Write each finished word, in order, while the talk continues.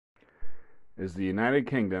Is the United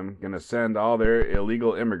Kingdom going to send all their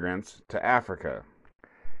illegal immigrants to Africa?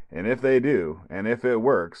 And if they do, and if it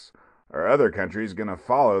works, are other countries going to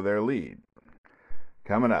follow their lead?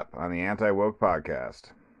 Coming up on the Anti Woke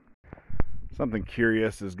Podcast. Something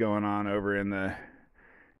curious is going on over in the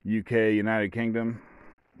UK, United Kingdom.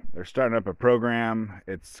 They're starting up a program.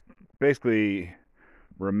 It's basically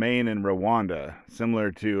Remain in Rwanda,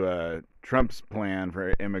 similar to Trump's plan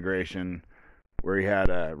for immigration, where he had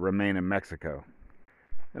Remain in Mexico.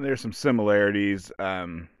 And there's some similarities.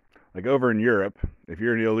 Like over in Europe, if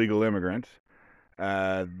you're an illegal immigrant,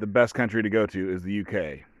 the best country to go to is the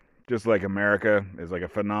UK. Just like America is like a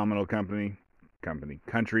phenomenal country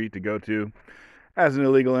to go to. As an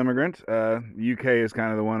illegal immigrant, UK is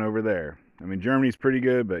kind of the one over there. I mean, Germany's pretty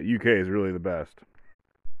good, but UK is really the best.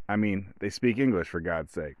 I mean, they speak English, for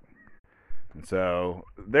God's sake. And so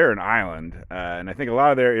they're an island, and I think a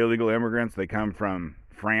lot of their illegal immigrants, they come from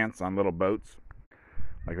France on little boats.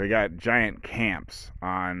 Like they got giant camps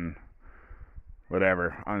on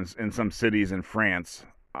in some cities in France,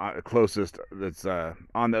 closest that's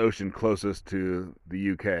on the ocean closest to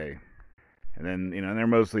the UK. And then they're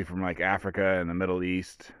mostly from like Africa and the Middle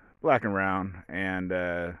East, black and brown, and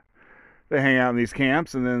they hang out in these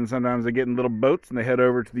camps. And then sometimes they get in little boats and they head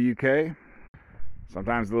over to the UK.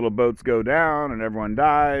 Sometimes the little boats go down and everyone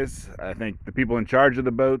dies. I think the people in charge of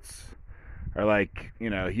the boats are like,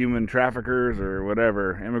 human traffickers or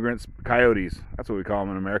whatever, immigrants, coyotes. That's what we call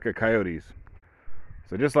them in America, coyotes.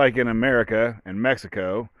 So just like in America and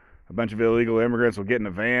Mexico, a bunch of illegal immigrants will get in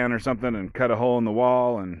a van or something and cut a hole in the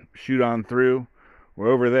wall and shoot on through.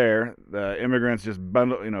 We're over there, the immigrants just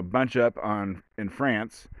bunch up in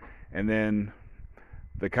France, and then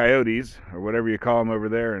the coyotes, or whatever you call them over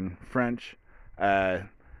there in French,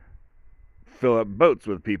 fill up boats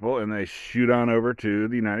with people and they shoot on over to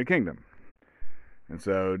the United Kingdom. And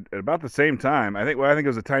so at about the same time, I think it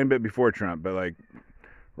was a tiny bit before Trump, but like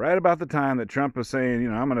right about the time that Trump was saying,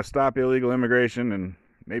 I'm going to stop illegal immigration and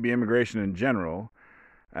maybe immigration in general,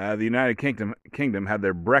 the United Kingdom had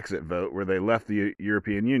their Brexit vote where they left the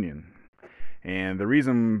European Union. And the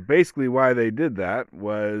reason basically why they did that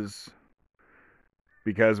was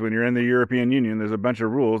because when you're in the European Union, there's a bunch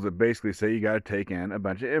of rules that basically say you got to take in a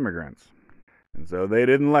bunch of immigrants. And so they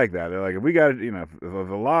didn't like that. They're like, if we got to, if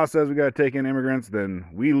the law says we got to take in immigrants, then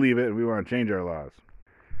we leave it and we want to change our laws.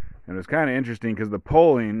 And it's kind of interesting because the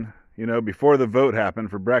polling, before the vote happened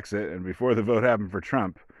for Brexit and before the vote happened for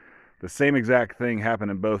Trump, the same exact thing happened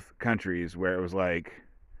in both countries where it was like,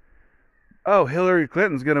 oh, Hillary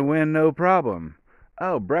Clinton's going to win, no problem.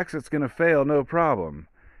 Oh, Brexit's going to fail, no problem.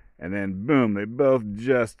 And then, boom, they both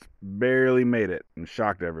just barely made it and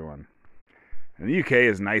shocked everyone. And the UK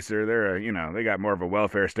is nicer. They got more of a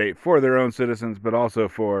welfare state for their own citizens, but also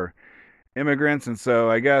for immigrants. And so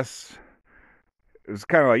I guess it was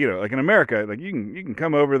kind of like, like in America, like you can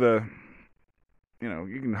come over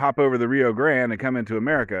you can hop over the Rio Grande and come into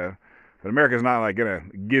America, but America's not like going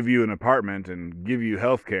to give you an apartment and give you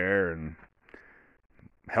health care and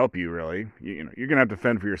help you really. You're going to have to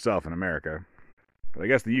fend for yourself in America. But I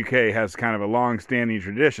guess the UK has kind of a long-standing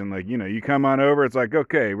tradition. Like, you come on over, it's like,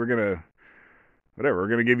 okay, we're going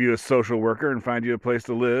to give you a social worker and find you a place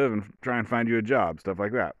to live and try and find you a job, stuff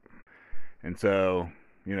like that. And so,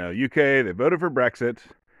 UK, they voted for Brexit.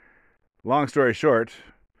 Long story short,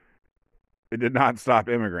 it did not stop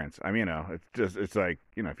immigrants. I mean, it's like,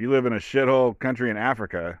 if you live in a shithole country in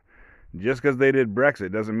Africa, just because they did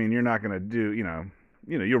Brexit doesn't mean you're not going to do,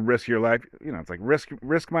 you'll risk your life. It's like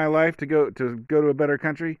risk my life to go to a better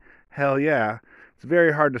country. Hell yeah. It's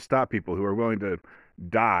very hard to stop people who are willing to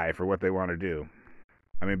die for what they want to do.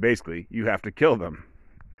 I mean, basically, you have to kill them,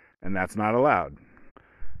 and that's not allowed.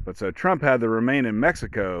 But so Trump had the Remain in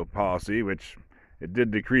Mexico policy, which it did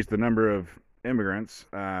decrease the number of immigrants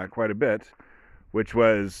quite a bit, which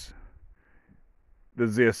was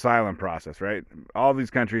the asylum process, right? All these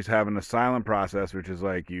countries have an asylum process, which is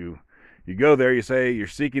like you go there, you say you're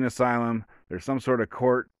seeking asylum. There's some sort of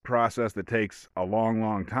court process that takes a long,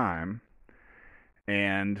 long time,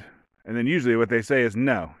 and then usually what they say is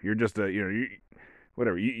no, you're just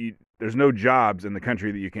whatever. There's no jobs in the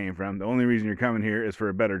country that you came from. The only reason you're coming here is for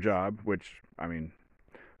a better job, which, I mean,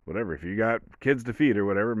 whatever. If you got kids to feed or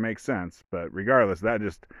whatever, it makes sense. But regardless, that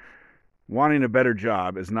just wanting a better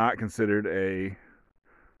job is not considered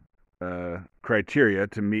a criteria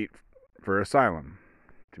to meet for asylum,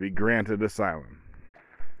 to be granted asylum.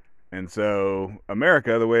 And so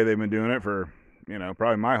America, the way they've been doing it for,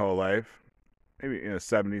 probably my whole life, maybe in the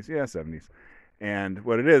 70s, 70s. And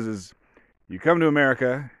what it is you come to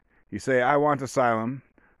America, you say, I want asylum.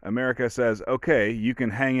 America says, okay, you can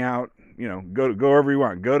hang out, go wherever you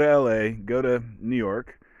want. Go to L.A., go to New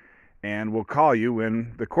York, and we'll call you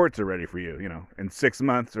when the courts are ready for you. In 6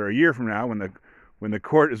 months or a year from now, when the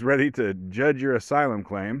court is ready to judge your asylum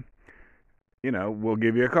claim, we'll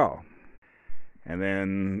give you a call. And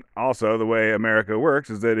then also the way America works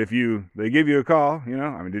is that if they give you a call,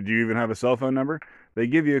 did you even have a cell phone number? They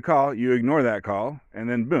give you a call, you ignore that call, and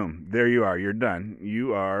then boom, there you are. You're done.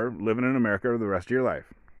 You are living in America the rest of your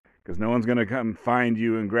life, because no one's going to come find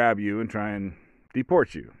you and grab you and try and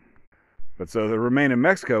deport you. But so the Remain in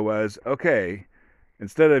Mexico was, okay,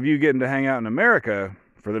 instead of you getting to hang out in America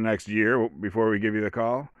for the next year before we give you the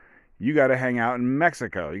call, you got to hang out in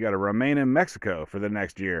Mexico. You got to remain in Mexico for the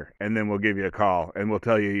next year, and then we'll give you a call, and we'll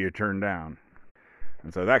tell you you're turned down.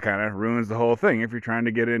 And so that kind of ruins the whole thing. If you're trying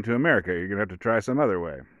to get into America, you're going to have to try some other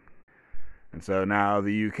way. And so now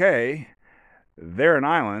the UK, they're an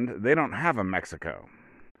island. They don't have a Mexico.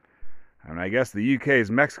 And I guess the UK's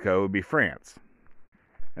Mexico would be France.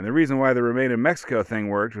 And the reason why the Remain in Mexico thing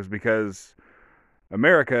worked was because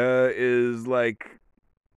America is like,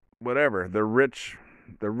 whatever, the rich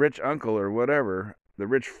uncle or whatever, the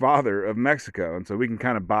rich father of Mexico. And so we can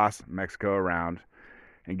kind of boss Mexico around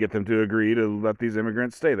and get them to agree to let these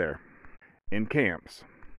immigrants stay there in camps.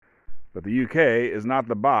 But the UK is not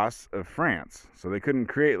the boss of France. So they couldn't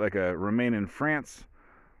create like a Remain in France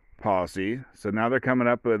policy. So now they're coming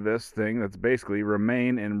up with this thing that's basically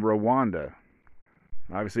Remain in Rwanda.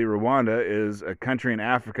 Obviously, Rwanda is a country in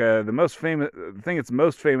Africa. The thing it's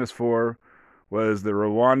most famous for was the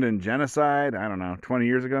Rwandan genocide, I don't know, 20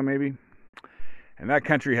 years ago maybe. And that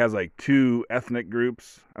country has like 2 ethnic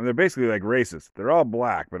groups. They're basically like racist. They're all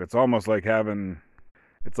black, but it's almost like having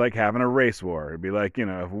a race war. It'd be like,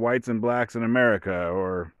 if whites and blacks in America,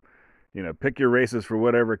 or, pick your races for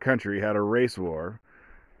whatever country had a race war.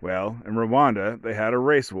 Well, in Rwanda, they had a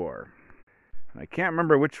race war. I can't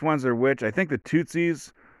remember which ones are which. I think the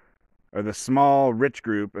Tutsis are the small, rich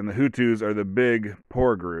group, and the Hutus are the big,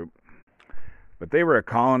 poor group. But they were a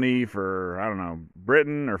colony for, I don't know,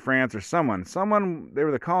 Britain or France or someone. They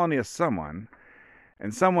were the colony of someone.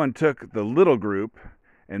 And someone took the little group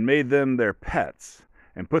and made them their pets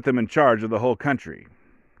and put them in charge of the whole country.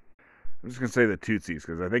 I'm just going to say the Tutsis,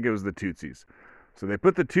 because I think it was the Tutsis. So they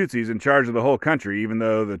put the Tutsis in charge of the whole country, even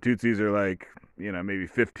though the Tutsis are like, maybe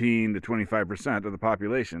 15 to 25% of the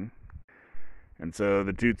population. And so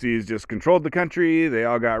the Tutsis just controlled the country. They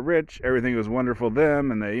all got rich. Everything was wonderful to them.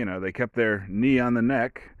 And they kept their knee on the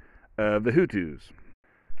neck of the Hutus.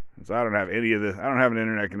 And so I don't have any of this. I don't have an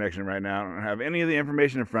internet connection right now. I don't have any of the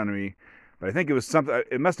information in front of me. But I think it was something.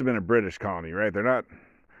 It must have been a British colony, right? They're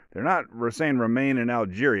not saying Remain in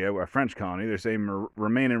Algeria, a French colony. They're saying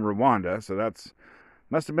Remain in Rwanda. So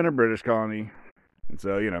must have been a British colony. And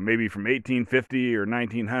so, maybe from 1850 or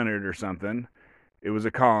 1900 or something, it was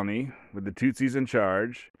a colony with the Tutsis in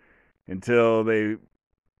charge until they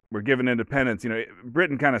were given independence.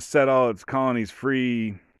 Britain kind of set all its colonies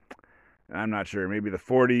free, I'm not sure, maybe the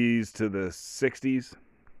 40s to the 60s.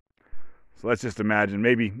 So let's just imagine,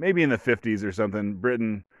 maybe in the 50s or something,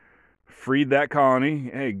 Britain freed that colony.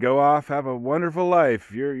 Hey, go off, have a wonderful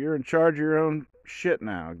life. You're in charge of your own shit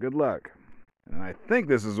now. Good luck. And I think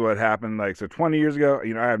this is what happened, 20 years ago,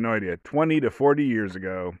 I have no idea, 20 to 40 years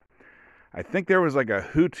ago, I think there was like a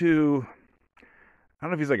Hutu, I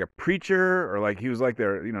don't know if he's like a preacher or like he was like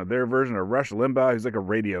their version of Rush Limbaugh. He's like a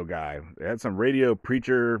radio guy. They had some radio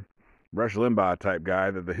preacher, Rush Limbaugh type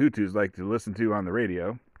guy that the Hutus like to listen to on the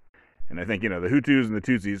radio. And I think, the Hutus and the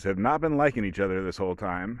Tutsis have not been liking each other this whole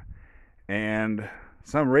time. And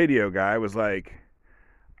some radio guy was like,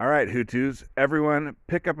 all right, Hutus, everyone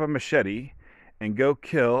pick up a machete and go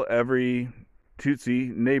kill every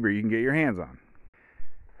Tutsi neighbor you can get your hands on.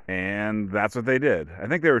 And that's what they did. I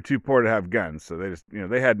think they were too poor to have guns, so they just,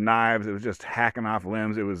 they had knives. It was just hacking off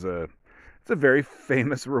limbs. It's a very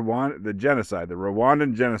famous the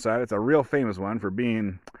Rwandan genocide. It's a real famous one for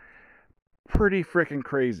being pretty freaking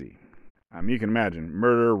crazy. You can imagine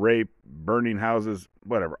murder, rape, burning houses,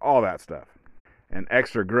 whatever, all that stuff. And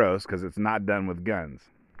extra gross because it's not done with guns.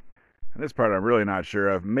 And this part I'm really not sure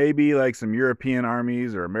of. Maybe like some European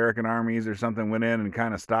armies or American armies or something went in and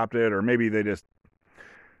kind of stopped it, or maybe they just,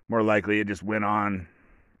 more likely it just went on,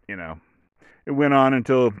 it went on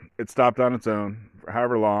until it stopped on its own, for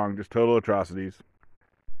however long, just total atrocities.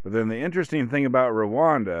 But then the interesting thing about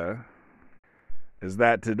Rwanda is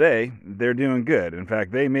that today they're doing good. In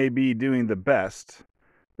fact, they may be doing the best.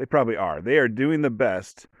 They probably are. They are doing the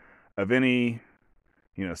best of any,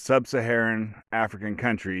 sub-Saharan African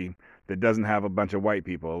country that doesn't have a bunch of white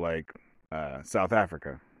people like South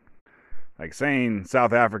Africa. Like saying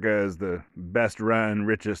South Africa is the best run,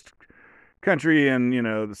 richest country in,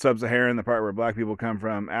 the sub-Saharan, the part where black people come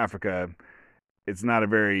from, Africa, it's not a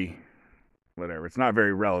very, whatever, it's not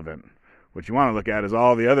very relevant. What you want to look at is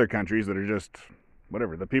all the other countries that are just,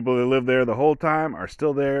 whatever, the people that live there the whole time are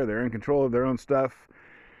still there, they're in control of their own stuff.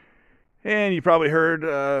 And you probably heard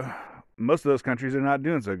most of those countries are not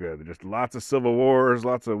doing so good. There's just lots of civil wars,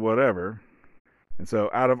 lots of whatever. And so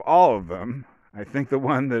out of all of them, I think the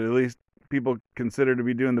one that at least people consider to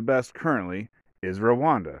be doing the best currently is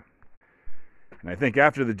Rwanda. And I think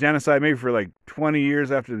after the genocide, maybe for like 20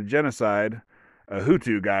 years after the genocide, a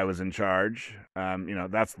Hutu guy was in charge.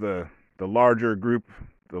 That's the larger group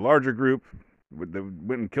that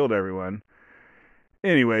went and killed everyone.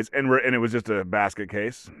 Anyways, and it was just a basket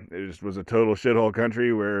case. It just was a total shithole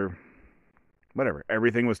country where, whatever,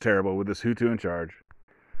 everything was terrible with this Hutu in charge.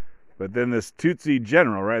 But then this Tutsi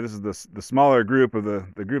general, right? This is the smaller group of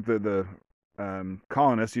the group that the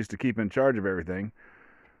colonists used to keep in charge of everything.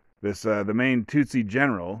 This the main Tutsi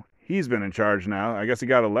general, he's been in charge now. I guess he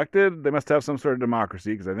got elected. They must have some sort of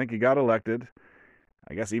democracy because I think he got elected.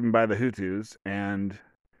 I guess even by the Hutus, and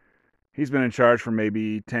he's been in charge for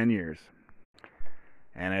maybe 10 years.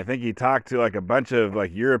 And I think he talked to like a bunch of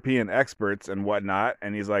like European experts and whatnot,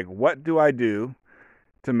 and he's like, "What do I do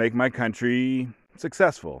to make my country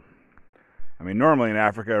successful?" I mean, normally in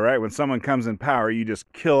Africa, right, when someone comes in power, you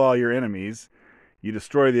just kill all your enemies, you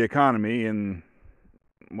destroy the economy, and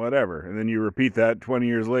whatever. And then you repeat that 20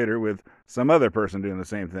 years later with some other person doing the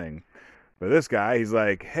same thing. But this guy, he's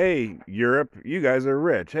like, "Hey, Europe, you guys are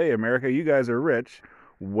rich. Hey, America, you guys are rich.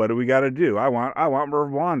 What do we got to do? I want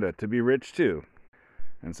Rwanda to be rich too."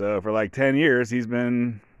 And so for like 10 years, he's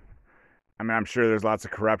been, I mean, I'm sure there's lots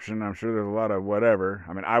of corruption. I'm sure there's a lot of whatever.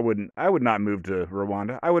 I mean, I would not move to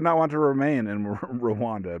Rwanda. I would not want to remain in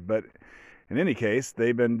Rwanda. But in any case,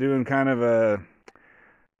 they've been doing kind of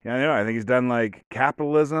I think he's done like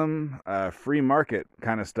capitalism, free market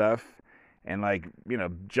kind of stuff. And like,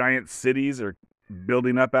 giant cities are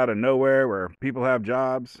building up out of nowhere where people have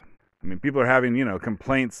jobs. I mean, people are having,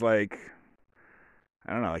 complaints like,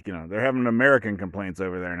 I don't know, like, they're having American complaints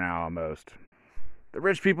over there now almost. The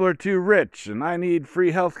rich people are too rich and I need free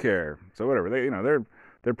health care. So whatever,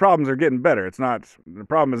 their problems are getting better. The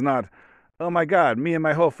problem is not, oh my God, me and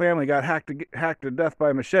my whole family got hacked to death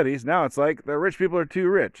by machetes. Now it's like the rich people are too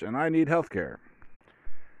rich and I need health care.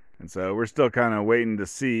 And so we're still kind of waiting to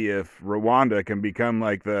see if Rwanda can become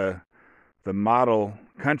like the model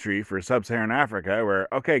country for sub-Saharan Africa where,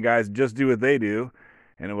 okay, guys, just do what they do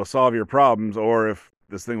and it will solve your problems, or if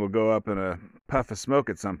this thing will go up in a puff of smoke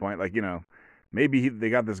at some point. Like, maybe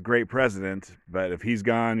they got this great president, but if he's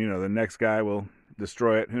gone, the next guy will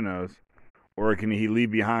destroy it. Who knows? Or can he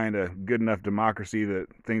leave behind a good enough democracy that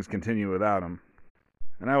things continue without him?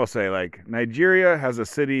 And I will say, like, Nigeria has a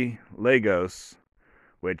city, Lagos,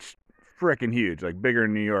 which frickin' huge, like bigger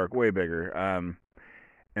than New York, way bigger.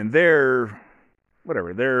 And they're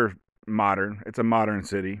modern. It's a modern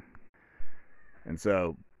city. And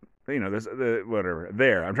so,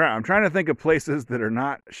 there. I'm trying to think of places that are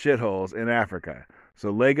not shitholes in Africa. So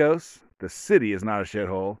Lagos, the city is not a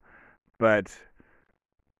shithole, but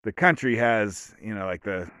the country has, like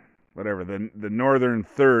the northern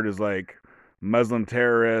third is like Muslim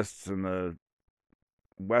terrorists, and the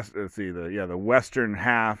western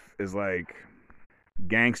half is like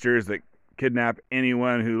gangsters that kidnap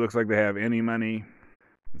anyone who looks like they have any money.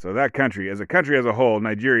 So that country as a whole,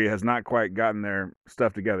 Nigeria has not quite gotten their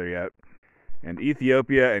stuff together yet. And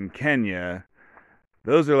Ethiopia and Kenya,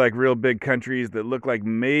 those are like real big countries that look like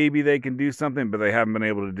maybe they can do something, but they haven't been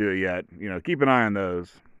able to do it yet. Keep an eye on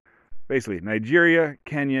those. Basically, Nigeria,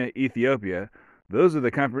 Kenya, Ethiopia, those are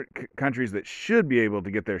the countries that should be able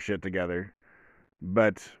to get their shit together,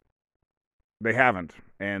 but they haven't.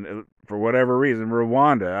 And for whatever reason,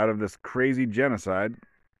 Rwanda, out of this crazy genocide,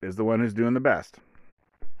 is the one who's doing the best.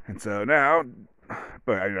 And so now,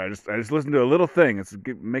 but I just listened to a little thing. It's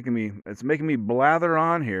making me blather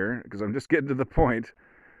on here because I'm just getting to the point,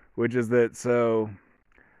 which is that so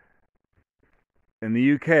in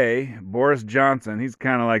the UK, Boris Johnson, he's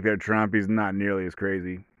kind of like their Trump. He's not nearly as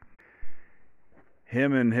crazy.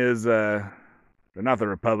 Him and his, they're not the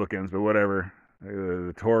Republicans, but whatever,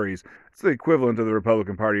 the Tories. It's the equivalent of the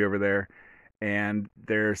Republican Party over there, and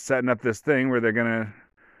they're setting up this thing where they're gonna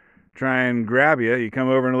try and grab you. You come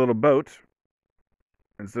over in a little boat.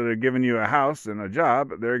 Instead of giving you a house and a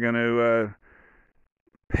job, they're going to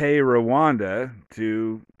pay Rwanda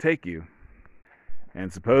to take you.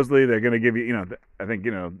 And supposedly they're going to give you, I think,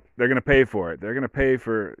 they're going to pay for it.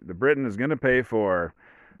 Britain is going to pay for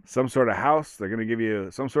some sort of house. They're going to give you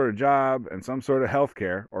some sort of job and some sort of health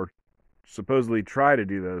care, or supposedly try to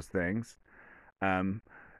do those things.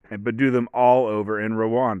 but do them all over in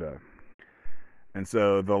Rwanda. And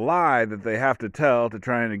so the lie that they have to tell to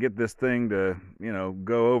trying to get this thing to,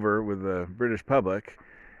 go over with the British public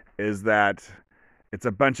is that it's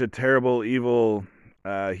a bunch of terrible, evil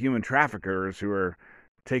human traffickers who are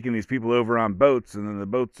taking these people over on boats, and then the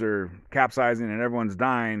boats are capsizing and everyone's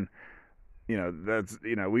dying.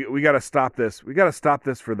 We got to stop this. We got to stop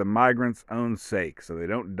this for the migrants' own sake, so they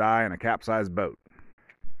don't die in a capsized boat.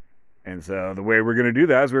 And so the way we're going to do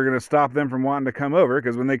that is we're going to stop them from wanting to come over,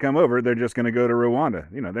 because when they come over, they're just going to go to Rwanda.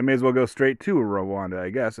 They may as well go straight to Rwanda, I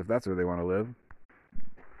guess, if that's where they want to live.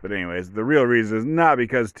 But anyways, the real reason is not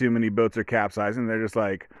because too many boats are capsizing. They're just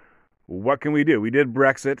like, what can we do? We did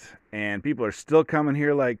Brexit, and people are still coming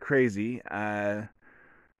here like crazy. They're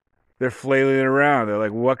flailing around. They're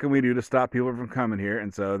like, what can we do to stop people from coming here?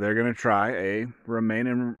 And so they're going to try a remain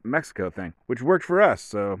in Mexico thing, which worked for us.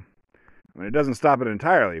 So it doesn't stop it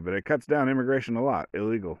entirely, but it cuts down immigration a lot,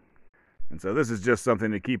 illegal. And so this is just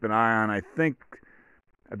something to keep an eye on. I think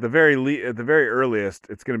at the very earliest,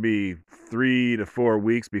 it's going to be 3 to 4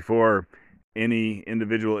 weeks before any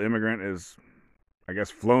individual immigrant is, I guess,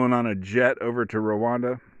 flown on a jet over to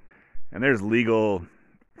Rwanda. And there's legal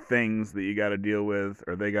things that you got to deal with,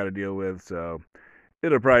 or they got to deal with. So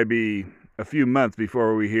it'll probably be a few months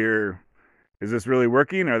before we hear, is this really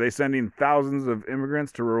working? Are they sending thousands of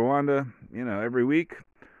immigrants to Rwanda, every week?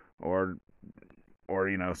 Or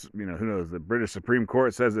who knows? The British Supreme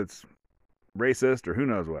Court says it's racist, or who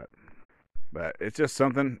knows what. But it's just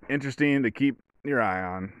something interesting to keep your eye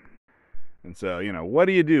on. And so, what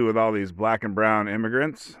do you do with all these black and brown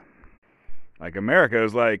immigrants? Like, America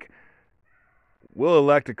is like, we'll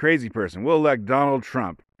elect a crazy person. We'll elect Donald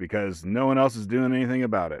Trump because no one else is doing anything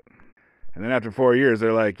about it. And then after 4 years,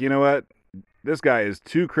 they're like, you know what? This guy is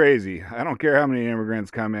too crazy. I don't care how many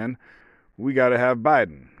immigrants come in. We got to have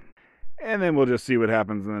Biden. And then we'll just see what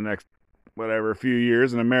happens in the next, few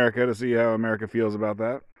years in America to see how America feels about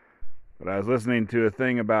that. But I was listening to a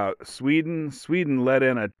thing about Sweden. Sweden let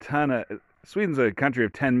in Sweden's a country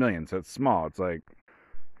of 10 million, so it's small. It's like,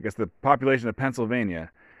 I guess, the population of Pennsylvania.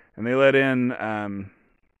 And they let in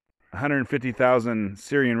 150,000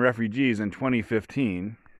 Syrian refugees in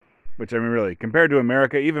 2015. Which, really, compared to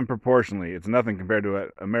America, even proportionally, it's nothing compared to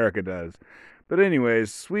what America does. But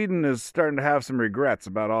anyways, Sweden is starting to have some regrets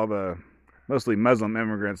about all the mostly Muslim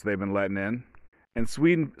immigrants they've been letting in. And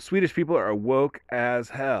Swedish people are woke as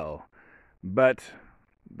hell. But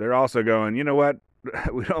they're also going, you know what?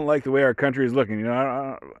 We don't like the way our country is looking.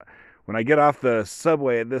 When I get off the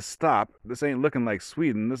subway at this stop, this ain't looking like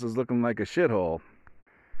Sweden. This is looking like a shithole.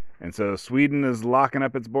 And so Sweden is locking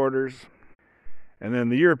up its borders. And then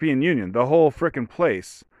the European Union, the whole frickin'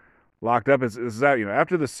 place, locked up.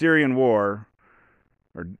 After the Syrian war,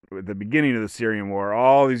 or at the beginning of the Syrian war,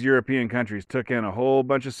 all these European countries took in a whole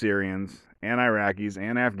bunch of Syrians and Iraqis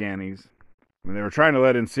and Afghanis. They were trying to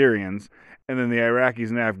let in Syrians, and then the Iraqis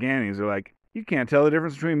and Afghanis are like, you can't tell the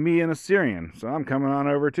difference between me and a Syrian, so I'm coming on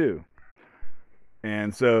over too.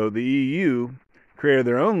 And so the EU created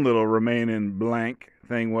their own little remain in blank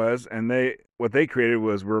thing and what they created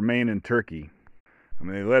was remain in Turkey.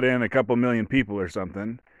 They let in a couple million people or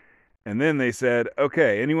something. And then they said,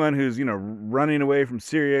 okay, anyone who's, running away from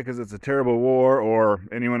Syria because it's a terrible war, or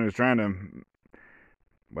anyone who's trying to,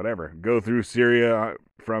 go through Syria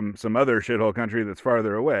from some other shithole country that's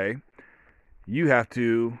farther away, you have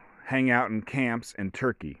to hang out in camps in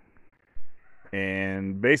Turkey.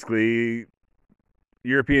 And basically,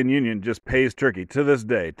 European Union just pays Turkey to this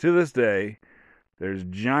day. To this day, there's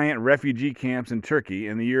giant refugee camps in Turkey,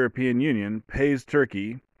 and the European Union pays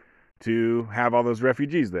Turkey to have all those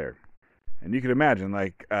refugees there. And you can imagine,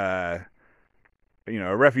 a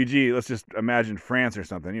refugee, let's just imagine France or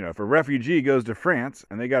something. If a refugee goes to France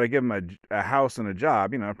and they got to give them a house and a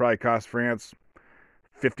job, it probably costs France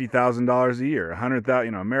 $50,000 a year,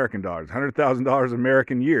 American dollars, $100,000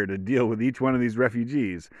 American year to deal with each one of these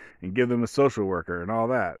refugees and give them a social worker and all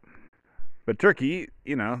that. But Turkey,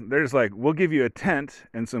 they're just like, we'll give you a tent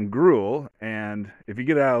and some gruel, and if you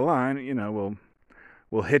get out of line,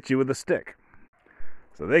 we'll hit you with a stick.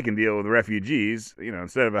 So they can deal with refugees,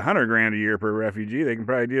 instead of $100,000 a year per refugee, they can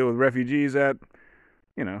probably deal with refugees at,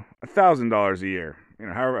 $1,000 a year.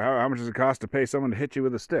 How much does it cost to pay someone to hit you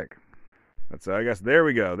with a stick? So I guess there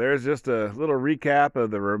we go. There's just a little recap of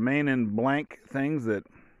the remain in blank things that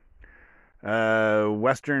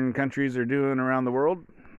Western countries are doing around the world.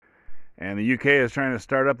 And the UK is trying to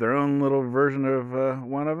start up their own little version of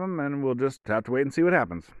one of them, and we'll just have to wait and see what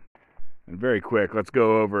happens. And very quick, let's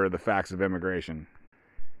go over the facts of immigration.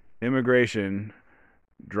 Immigration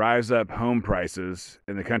drives up home prices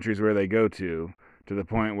in the countries where they go to to the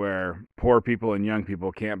point where poor people and young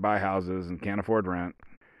people can't buy houses and can't afford rent.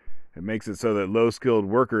 It makes it so that low-skilled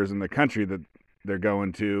workers in the country that they're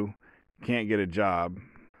going to can't get a job.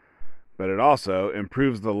 But it also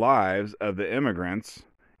improves the lives of the immigrants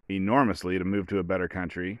enormously to move to a better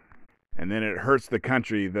country. And then it hurts the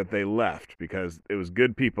country that they left, because it was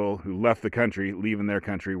good people who left the country, leaving their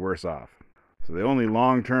country worse off. So the only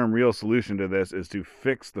long-term real solution to this is to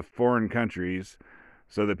fix the foreign countries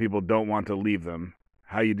so that people don't want to leave them.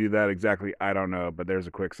 How you do that exactly, I don't know, but there's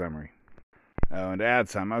a quick summary. And to add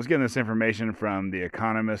some, I was getting this information from the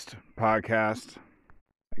Economist podcast.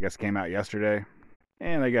 I guess it came out yesterday.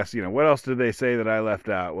 And I guess, what else did they say that I left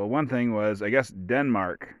out? Well, one thing was, I guess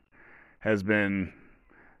Denmark has been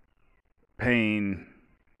paying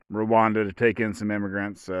Rwanda to take in some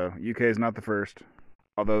immigrants. So UK is not the first,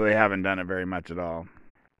 although they haven't done it very much at all.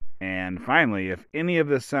 And finally, if any of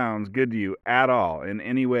this sounds good to you at all, in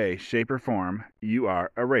any way, shape, or form, you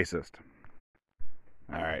are a racist.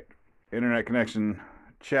 All right. Internet connection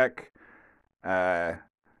check.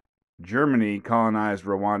 Germany colonized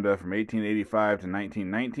Rwanda from 1885 to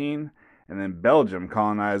 1919, and then Belgium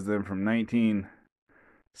colonized them from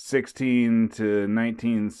 1916 to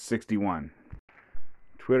 1961.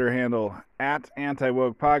 Twitter handle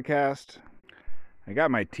 @AntiWokePodcast. I got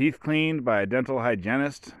my teeth cleaned by a dental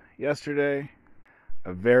hygienist yesterday,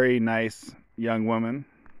 a very nice young woman,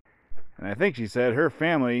 and I think she said her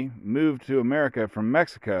family moved to America from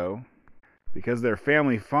Mexico because their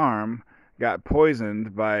family farm got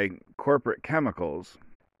poisoned by corporate chemicals.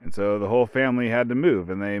 And so the whole family had to move,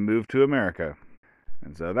 and they moved to America.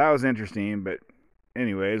 And so that was interesting. But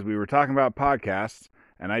anyways, we were talking about podcasts,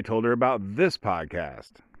 and I told her about this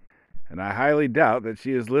podcast. And I highly doubt that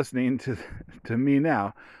she is listening to me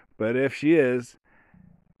now. But if she is,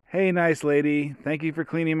 hey, nice lady, thank you for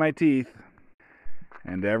cleaning my teeth.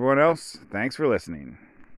 And to everyone else, thanks for listening.